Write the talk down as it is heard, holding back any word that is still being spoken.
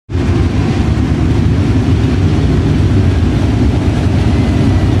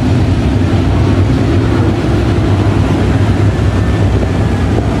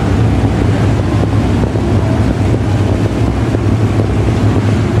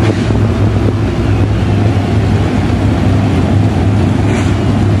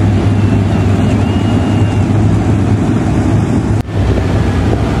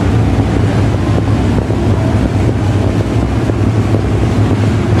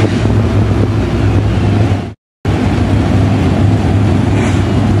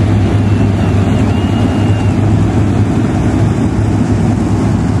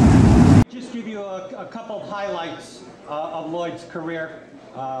career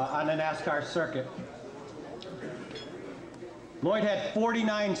on the NASCAR circuit. Lloyd had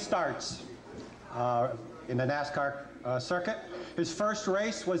 49 starts in the NASCAR circuit. His first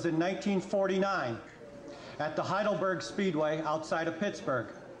race was in 1949 at the Heidelberg Speedway outside of Pittsburgh.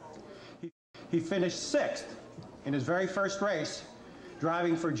 He finished 6th in his very first race,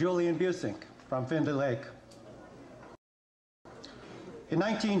 driving for Julian Busink from Findlay Lake. In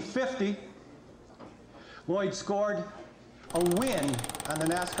 1950, Lloyd scored a win on the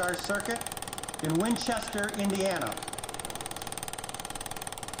NASCAR circuit in Winchester, Indiana.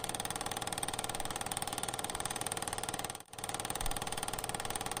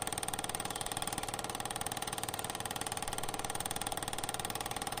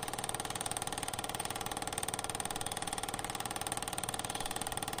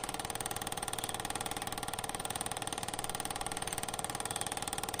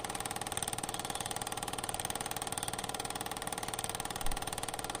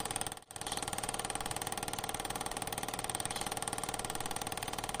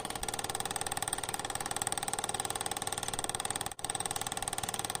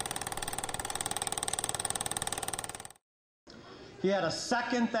 He had a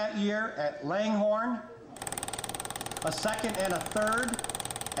 2nd that year at Langhorne, a 2nd and a 3rd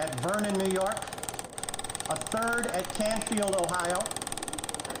at Vernon, New York, a 3rd at Canfield, Ohio,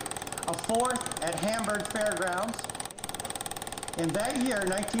 a 4th at Hamburg Fairgrounds. In that year,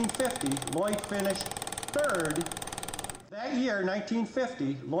 1950, Lloyd finished 3rd. That year,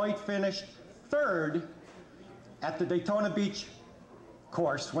 1950, Lloyd finished 3rd at the Daytona Beach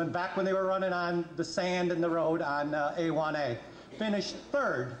course, back when they were running on the sand and the road on A1A. Finished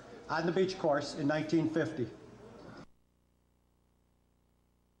 3rd on the beach course in 1950.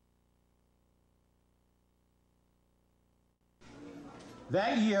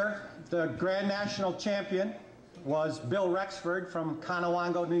 That year, the Grand National Champion was Bill Rexford from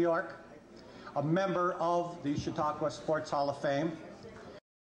Conewango, New York, a member of the Chautauqua Sports Hall of Fame.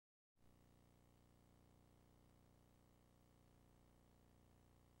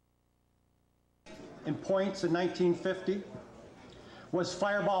 In points in 1950 was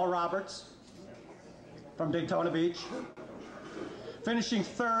Fireball Roberts from Daytona Beach. Finishing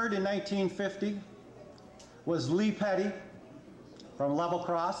 3rd in 1950 was Lee Petty from Level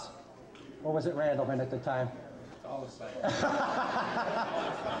Cross. Or was it Randleman at the time? All the same.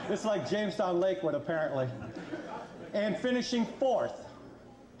 It's like Jamestown Lakewood, apparently. And finishing 4th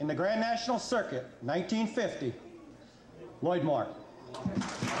in the Grand National Circuit, 1950, Lloyd Moore.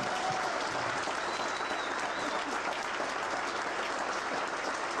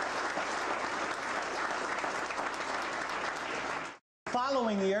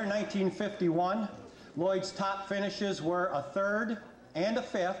 Following year, 1951, Lloyd's top finishes were a 3rd and a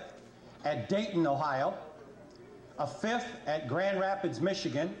 5th at Dayton, Ohio, a 5th at Grand Rapids,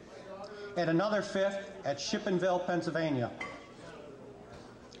 Michigan, and another 5th at Shippenville, Pennsylvania.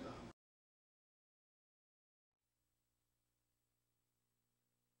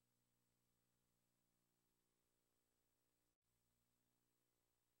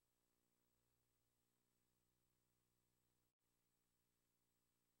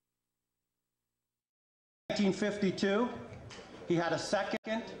 In 1952, he had a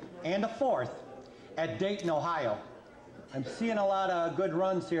 2nd and a 4th at Dayton, Ohio. I'm seeing a lot of good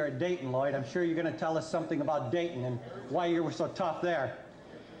runs here at Dayton, Lloyd. I'm sure you're going to tell us something about Dayton and why you were so tough there.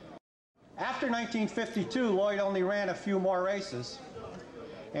 After 1952, Lloyd only ran a few more races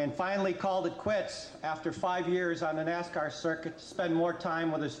and finally called it quits after 5 years on the NASCAR circuit to spend more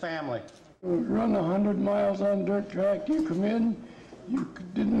time with his family. Run 100 miles on dirt track, you come in, you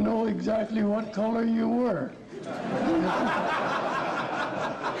didn't know exactly what color you were.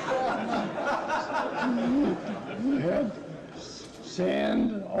 You had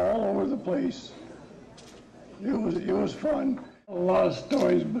sand all over the place. It was fun. A lot of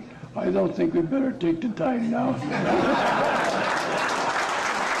stories, but I don't think we better take the time now.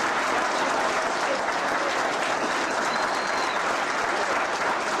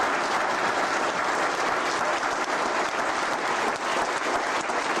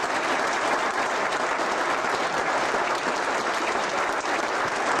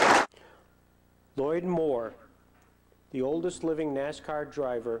 Lloyd Moore, the oldest living NASCAR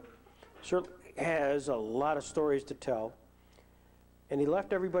driver, certainly has a lot of stories to tell, and he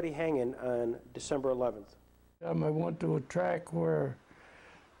left everybody hanging on December 11th. I went to a track where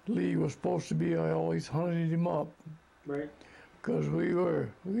Lee was supposed to be. I always hunted him up. Right. Because we were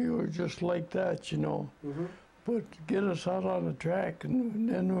just like that, you know. Mm-hmm. But get us out on the track, and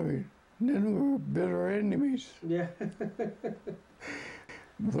then we were bitter enemies. Yeah.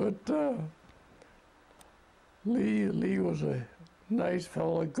 But Lee was a nice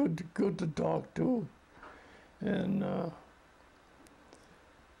fellow, good to talk to, and I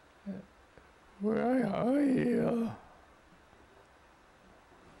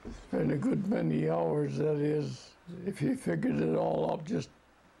spent a good many hours. That is, if you figured it all up, just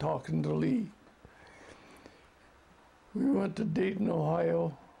talking to Lee. We went to Dayton,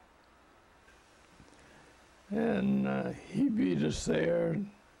 Ohio, and he beat us there.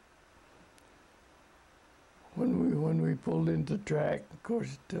 When we pulled into track, of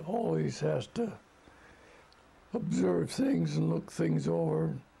course, it always has to observe things and look things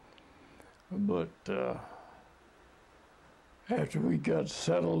over. But after we got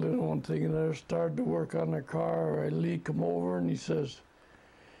settled in one thing and I started to work on the car, Lee come over and he says,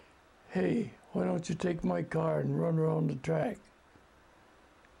 "Hey, why don't you take my car and run around the track?"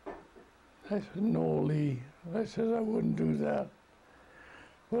 I said, "No, Lee." I said, "I wouldn't do that."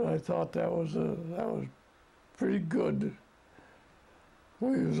 But I thought that was pretty good.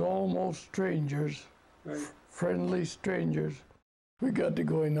 We was almost strangers, Right. friendly strangers. We got to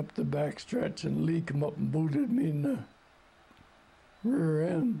going up the back stretch and Lee come up and booted me in the rear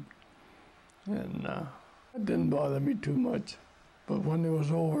end. And it didn't bother me too much. But when it was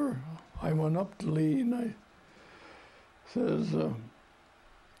over, I went up to Lee and I says,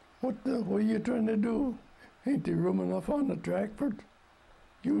 what are you trying to do? Ain't there room enough on the track for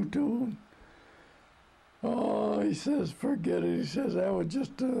you two?" "Oh," he says, "forget it." He says, "That was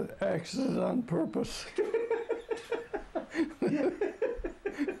just an accident on purpose."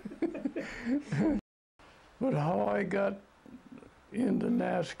 But how I got into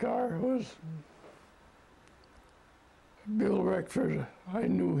NASCAR was Bill Rexford. I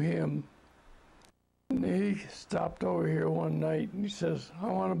knew him. And he stopped over here one night and he says,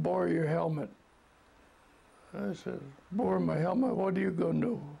 "I want to borrow your helmet." I said, "Borrow my helmet? What are you going to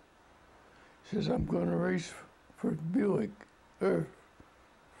do?" He says, "I'm going to race for Buick, or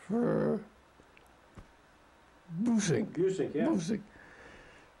for Busick." Busick, yeah. Busick.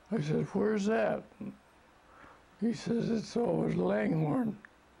 I said, "Where's that?" He says, "It's over Langhorne."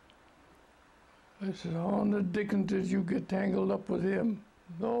 I said, "How in the dickens did you get tangled up with him?"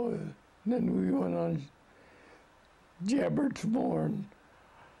 "No." Then we went on jabbered some more, and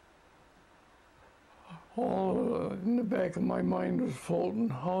all in the back of my mind was floating,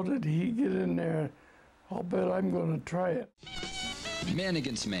 how did he get in there? I'll bet I'm going to try it. Man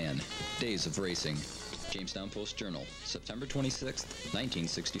Against Man, Days of Racing. Jamestown Post-Journal, September 26,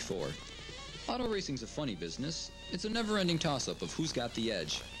 1964. Auto racing's a funny business. It's a never-ending toss-up of who's got the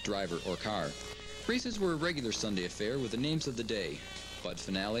edge, driver or car. Races were a regular Sunday affair with the names of the day: Bud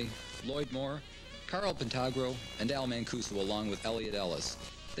Finale, Lloyd Moore, Carl Pantagro, and Al Mancuso, along with Elliott Ellis.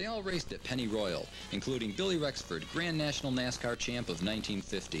 They all raced at Penny Royal, including Billy Rexford, Grand National NASCAR champ of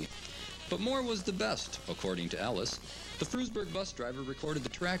 1950. But Moore was the best, according to Ellis. The Frewsburg bus driver recorded the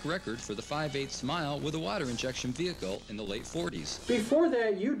track record for the 5/8 mile with a water injection vehicle in the late 40s. Before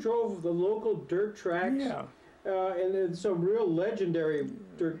that, you drove the local dirt tracks. Yeah. And then some real legendary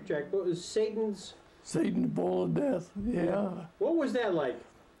dirt track. What was Satan's Bowl of Death, yeah. What was that like?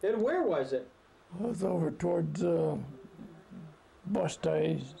 And where was it? I was over towards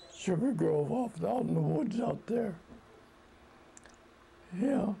Bustay, Sugar Grove, out in the woods out there.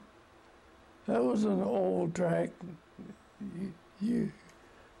 Yeah. That was an old track. You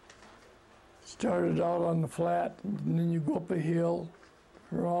started out on the flat, and then you go up a hill,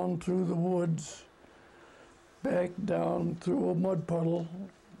 around through the woods, back down through a mud puddle,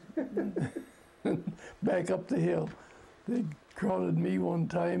 back up the hill. They crowded me one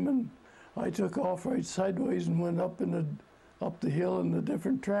time, and I took off right sideways and went up the hill in the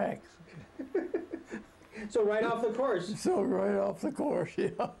different tracks. So right off the course. So right off the course,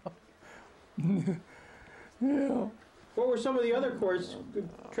 yeah. Yeah. What were some of the other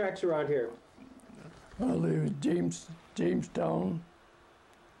tracks around here? Well, there was Jamestown.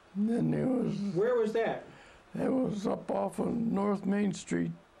 And then there was... Where was that? That was up off of North Main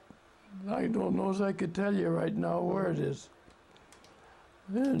Street. I don't know as I could tell you right now where it is.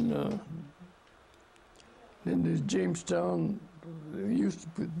 And then there's Jamestown.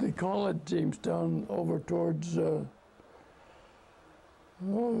 They call it Jamestown over towards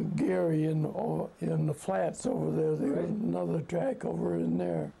Gary in the flats over there. There was another track over in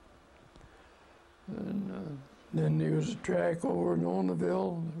there. And then there was a track over in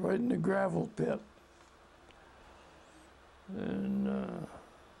Onaville, right in the gravel pit. And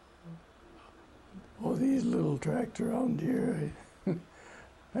all these little tracks around here,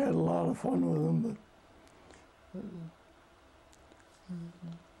 I had a lot of fun with them. But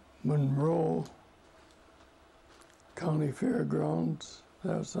Monroe County Fairgrounds,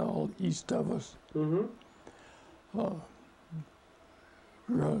 that's all east of us. Mm-hmm. We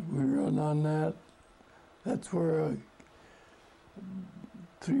run on that. That's where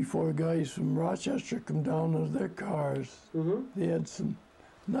 3, 4 guys from Rochester come down with their cars. They had some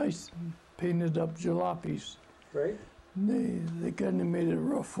nice painted up jalopies. Right. They kind of made it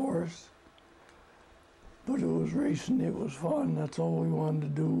rough for us. But it was racing, it was fun. That's all we wanted to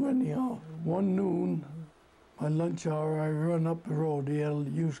do anyhow. One noon, my lunch hour, I run up the road. He had a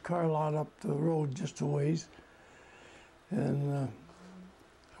used car lot up the road just a ways. And I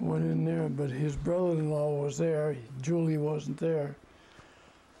went in there, but his brother-in-law was there. Julie wasn't there.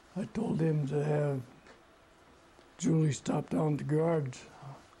 I told him to have Julie stop down at the garage.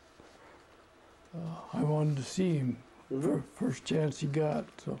 I wanted to see him first chance he got.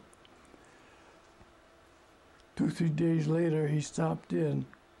 So 2, 3 days later, he stopped in,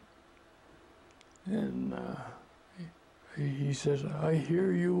 and he says, "I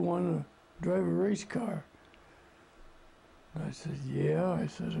hear you want to drive a race car." And I said, "Yeah." I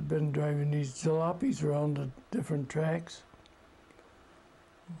said, "I've been driving these jalopies around the different tracks."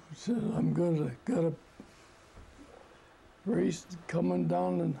 I said, got a race coming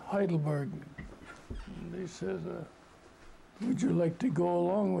down in Heidelberg." And he says, "Would you like to go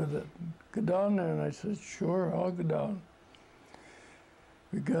along with it? Go down there?" And I said, "Sure, I'll go down."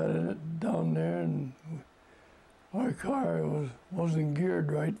 We got it down there, and our car wasn't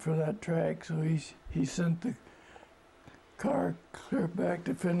geared right for that track, so he sent the car clear back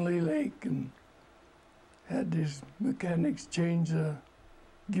to Findlay Lake and had his mechanics change the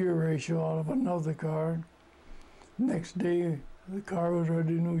gear ratio out of another car. Next day, the car was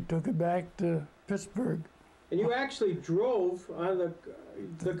ready, and we took it back to Pittsburgh. And you actually drove on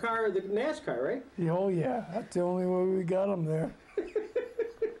the car, the NASCAR, right? Oh yeah, that's the only way we got them there.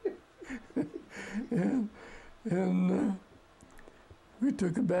 and we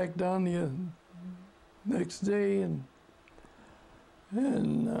took it back down the next day and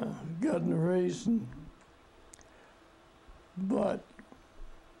got in the race. But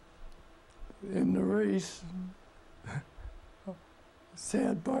in the race,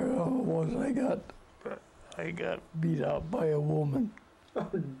 sad part of it was I got beat out by a woman.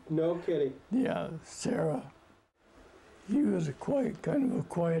 No kidding. Yeah, Sarah. He was kind of a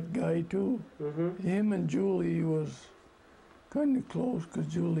quiet guy too. Him and Julie was kind of close because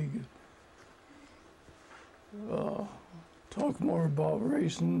Julie talked more about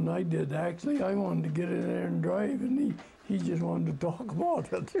racing than I did. Actually, I wanted to get in there and drive, and he just wanted to talk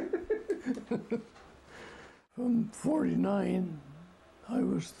about it. From 49, I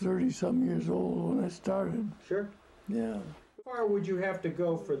was 30-some years old when I started. Sure. Yeah. How far would you have to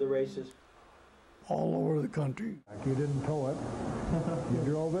go for the races? All over the country. You didn't tow it. You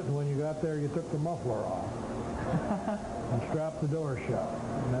drove it, and when you got there, you took the muffler off and strapped the door shut,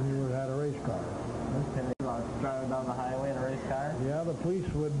 and then you would have had a race car. Okay. Driving down the highway in a race car? Yeah, the police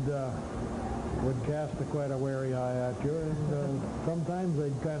would cast quite a wary eye at you, and sometimes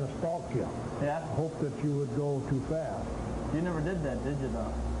they'd kind of stalk you. Yeah. Hope that you would go too fast. You never did that, did you,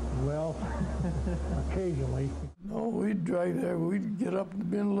 though? Well, occasionally. No, we'd drive there. We'd get up in the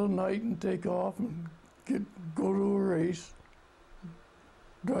middle of the night and take off and go to a race,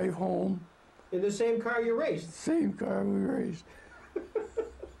 drive home. In the same car you raced? Same car we raced.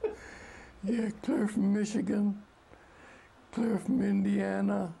 Yeah, clear from Michigan, clear from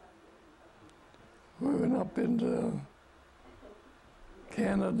Indiana. We went up into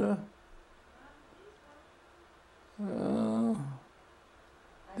Canada.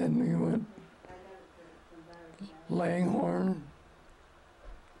 Then we went Langhorne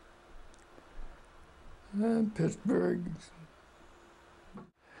and Pittsburgh.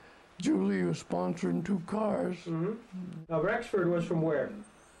 Julie was sponsoring 2 cars. Now, Rexford was from where?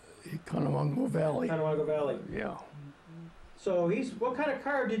 Conewango Valley. Conewango Valley. Yeah. So what kind of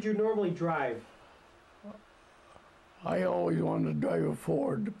car did you normally drive? I always wanted to drive a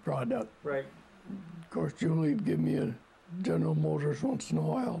Ford product. Right. Of course, Julie'd give me a General Motors once in a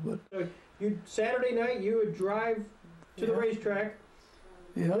while, but... So Saturday night, you would drive to the racetrack,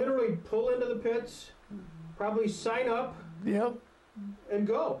 literally pull into the pits, probably sign up, and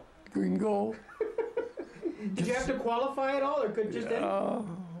go. We can go. Did you have to qualify at all, or could just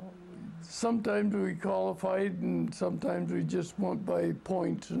sometimes we qualified, and sometimes we just went by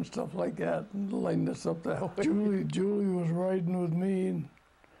points and stuff like that, and lined us up that way. Julie was riding with me, and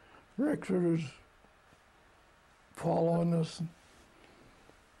Rexford was following us.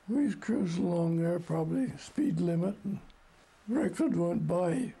 We was cruising along there, probably speed limit, and Rexford went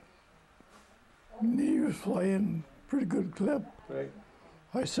by, and he was flying pretty good clip. Right.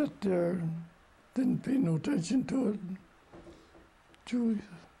 I sat there and didn't pay no attention to it. Julie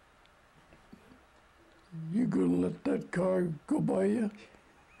You gonna let that car go by you?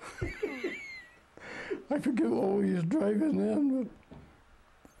 I forget what we was driving then,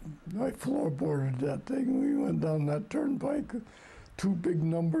 but I floorboarded that thing. We went down that turnpike, 2 big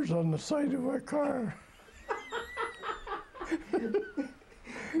numbers on the side of our car.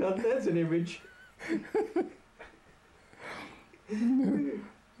 Now that's an image.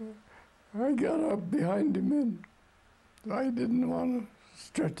 I got up behind him and I didn't want to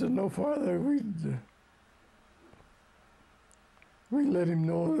stretch it no farther. We let him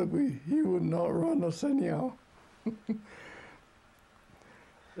know that he wouldn't outrun us anyhow.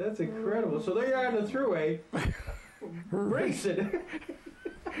 That's incredible. So there you are on the thruway, racing.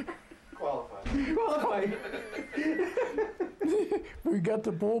 Qualified. We got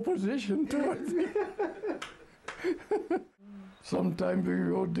the pole position to it. Sometimes we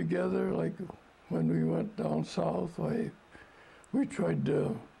rode together, like when we went down south, we tried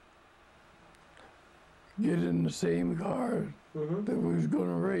to get in the same car that we was going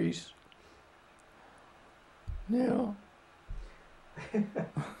to race. Yeah.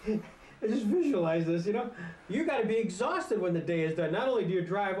 I just visualize this, you know. You got to be exhausted when the day is done. Not only do you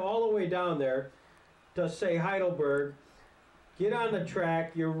drive all the way down there to, say, Heidelberg, get on the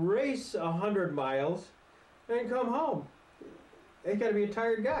track, you race 100 miles, and come home. You got to be a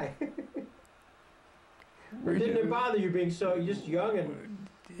tired guy. Didn't it bother you being so just young and?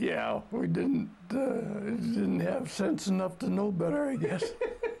 Yeah, we didn't have sense enough to know better, I guess.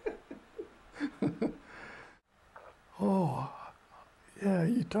 Oh, yeah,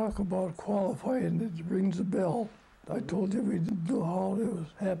 you talk about qualifying, it rings a bell. I told you we didn't know how it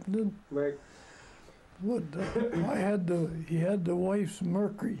was happening. Right. But he had the wife's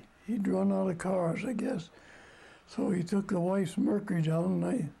Mercury. He'd run out of cars, I guess. So he took the wife's Mercury down, and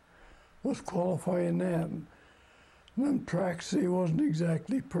I was qualifying that. And them tracks, they wasn't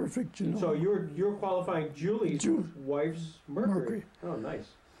exactly perfect, you know. So you're qualifying Julie's wife's Mercury. Oh,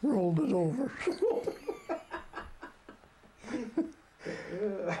 nice. Rolled it over.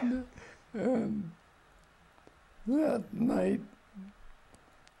 And that night,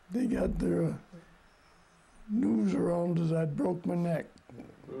 they got their news around as I broke my neck.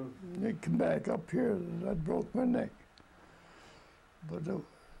 They come back up here as I broke my neck. But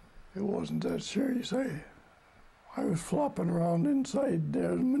it wasn't that serious. I was flopping around inside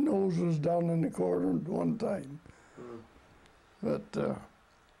there. My nose was down in the corner at one time. But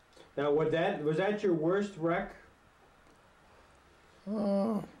now, was that your worst wreck?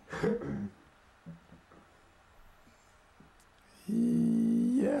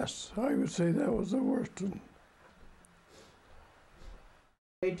 Yes, I would say that was the worst one.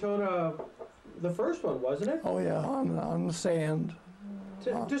 Daytona, the first one, wasn't it? Oh yeah, on the sand.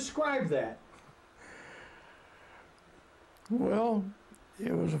 Describe that. Well,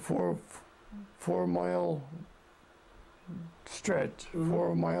 it was a four mile stretch,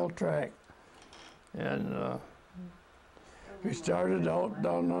 4 mile track, and we started out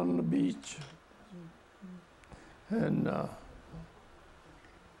down on the beach, and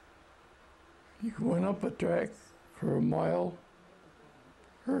you went up a track for a mile,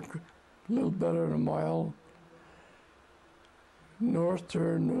 or a little better than a mile. North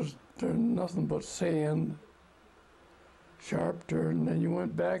turn was nothing but sand, sharp turn. Then you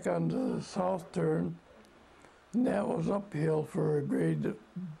went back onto the south turn, and that was uphill for a grade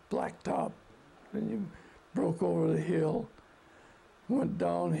blacktop. Then you broke over the hill, went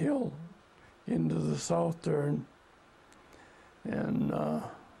downhill into the south turn, and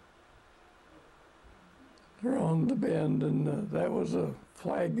around the bend, and that was a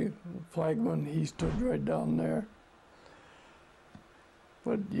flagman. He stood right down there.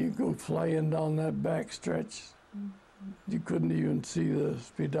 But you go flying down that back stretch, you couldn't even see the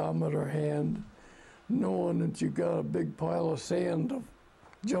speedometer hand, knowing that you got a big pile of sand to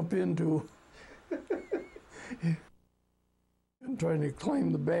jump into. And trying to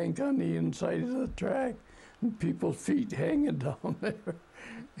climb the bank on the inside of the track, and people's feet hanging down there.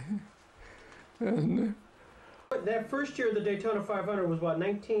 And that first year of the Daytona 500 was what,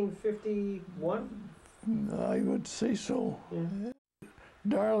 1951? I would say so. Yeah.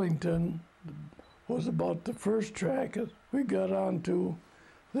 Darlington was about the first track that we got onto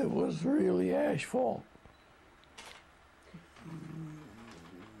that was really asphalt.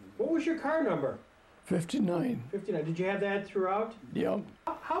 What was your car number? 59. 59. Did you have that throughout? Yep.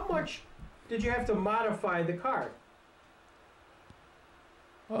 How much did you have to modify the car?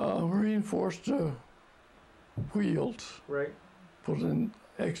 Reinforced wheels. Right. Put an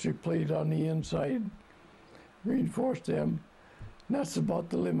extra plate on the inside. Reinforced them. And that's about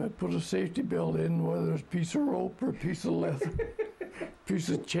the limit. Put a safety belt in, whether it's a piece of rope or a piece of leather, piece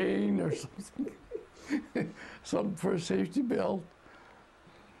of chain or something. something for a safety belt.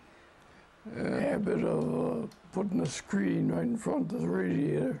 A habit of putting a screen right in front of the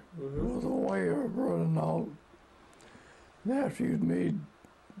radiator with a wire running out. And after you'd made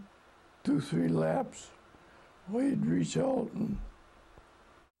 2-3 laps, well, you'd reach out and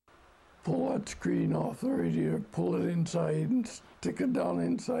pull that screen off the radiator, pull it inside and stick it down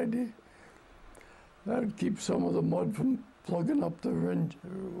inside you. That would keep some of the mud from plugging up the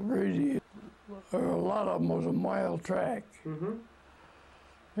radiator. A lot of them was a mile track.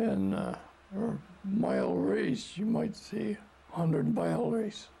 And or mile race, you might say, 100-mile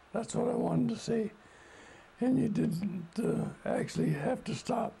race. That's what I wanted to say. And you didn't actually have to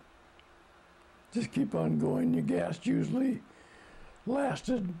stop. Just keep on going. Your gas usually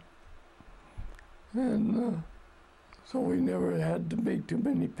lasted. And so we never had to make too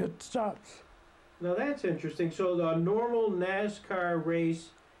many pit stops. Now that's interesting. So the normal NASCAR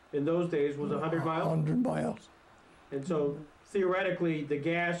race in those days was 100 miles? 100 miles. And so theoretically the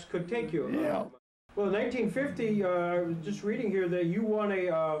gas could take you. Yeah. Well, in 1950, I was just reading here that you won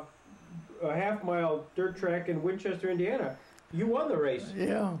a half-mile dirt track in Winchester, Indiana. You won the race.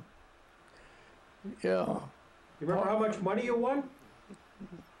 Yeah. Yeah. You remember how much money you won?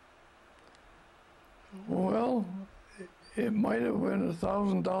 Well, it might have been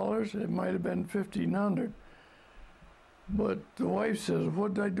 $1,000. It might have been $1,500. But the wife says,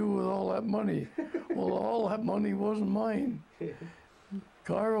 "What did I do with all that money?" Well, all that money wasn't mine.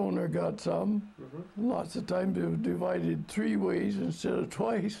 Car owner got some. Lots of times it was divided 3 ways instead of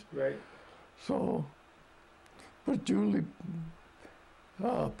twice. Right. So, but Julie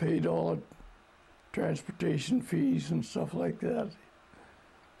paid all the transportation fees and stuff like that.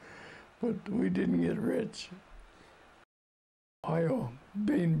 But we didn't get rich. Ohio,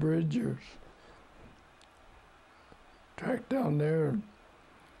 Bainbridge, track down there.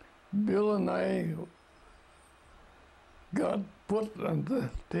 Bill and I got put on the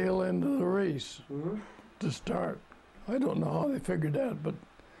tail end of the race to start. I don't know how they figured that, but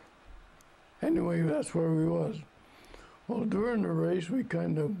anyway, that's where we was. Well, during the race, we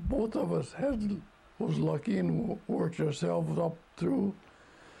kind of, both of us was lucky and worked ourselves up through.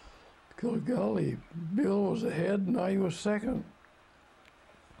 Golly, Bill was ahead and I was second.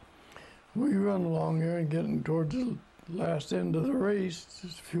 We run along there and getting towards the last end of the race,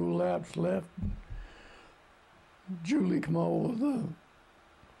 just a few laps left. Julie come out with a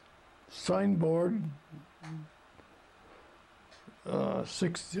signboard,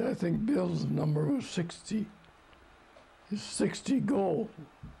 60, I think Bill's number was 60. His 60 goal.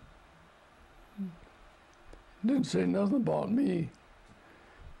 Didn't say nothing about me.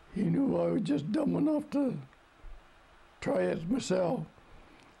 He knew I was just dumb enough to try it myself.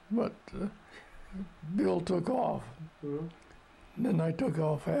 But Bill took off. And then I took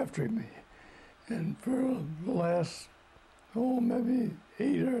off after him. And for the last, maybe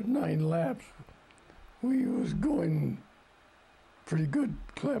 8 or 9 laps, we was going pretty good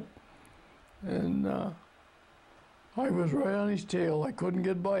clip. And I was right on his tail. I couldn't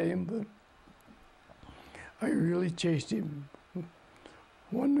get by him, but I really chased him.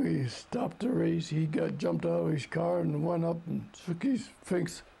 When we stopped the race, he jumped out of his car and went up and shook his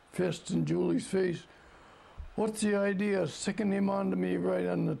fist in Julie's face. "What's the idea of sticking him onto me right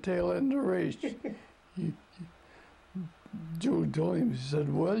on the tail end of the race?" Julie told him, she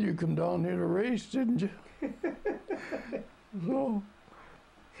said, "Well, you come down here to race, didn't you?"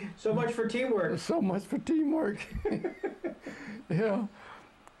 So much for teamwork. So much for teamwork. Yeah.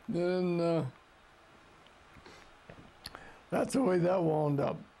 Then that's the way that wound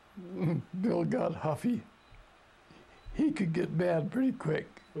up. Bill got huffy. He could get bad pretty quick.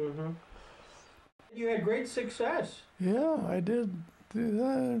 You had great success. Yeah, I did do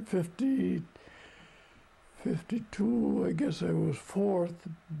that. 52, I guess I was 4th.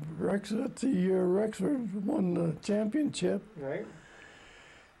 That's the year Rexford won the championship. Right.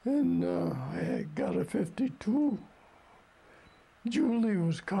 And I got a 52. Julie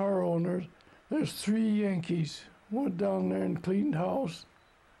was car owner. There's 3 Yankees. Went down there and cleaned house.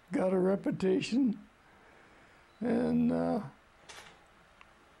 Got a reputation. And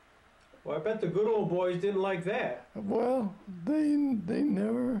well, I bet the good old boys didn't like that. well,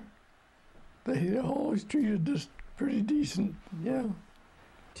 they always treated us pretty decent, yeah.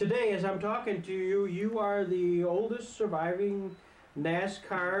 Today, as I'm talking to you, you are the oldest surviving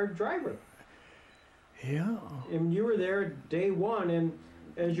NASCAR driver. Yeah. And you were there day 1, and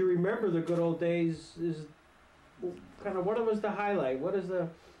as you remember the good old days, is kind of, what was the highlight? What is the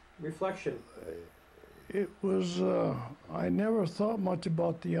reflection? It was, I never thought much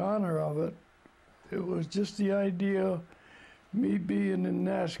about the honor of it. It was just the idea, me being in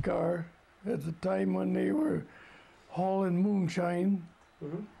NASCAR, at the time when they were hauling moonshine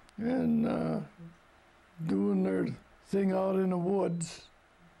and doing their thing out in the woods,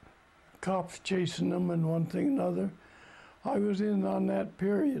 cops chasing them and one thing and another. I was in on that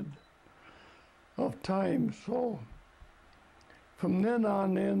period of time, so from then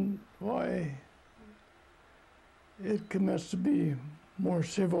on in, why, it commenced to be more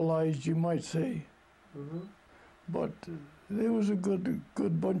civilized, you might say. But there was a good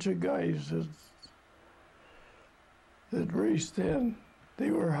bunch of guys that raced then. They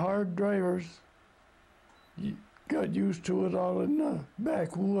were hard drivers. You got used to it all in the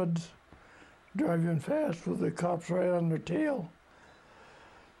backwoods, driving fast with the cops right on their tail.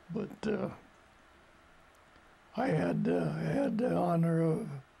 But I had the honor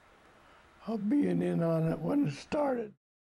of being in on it when it started.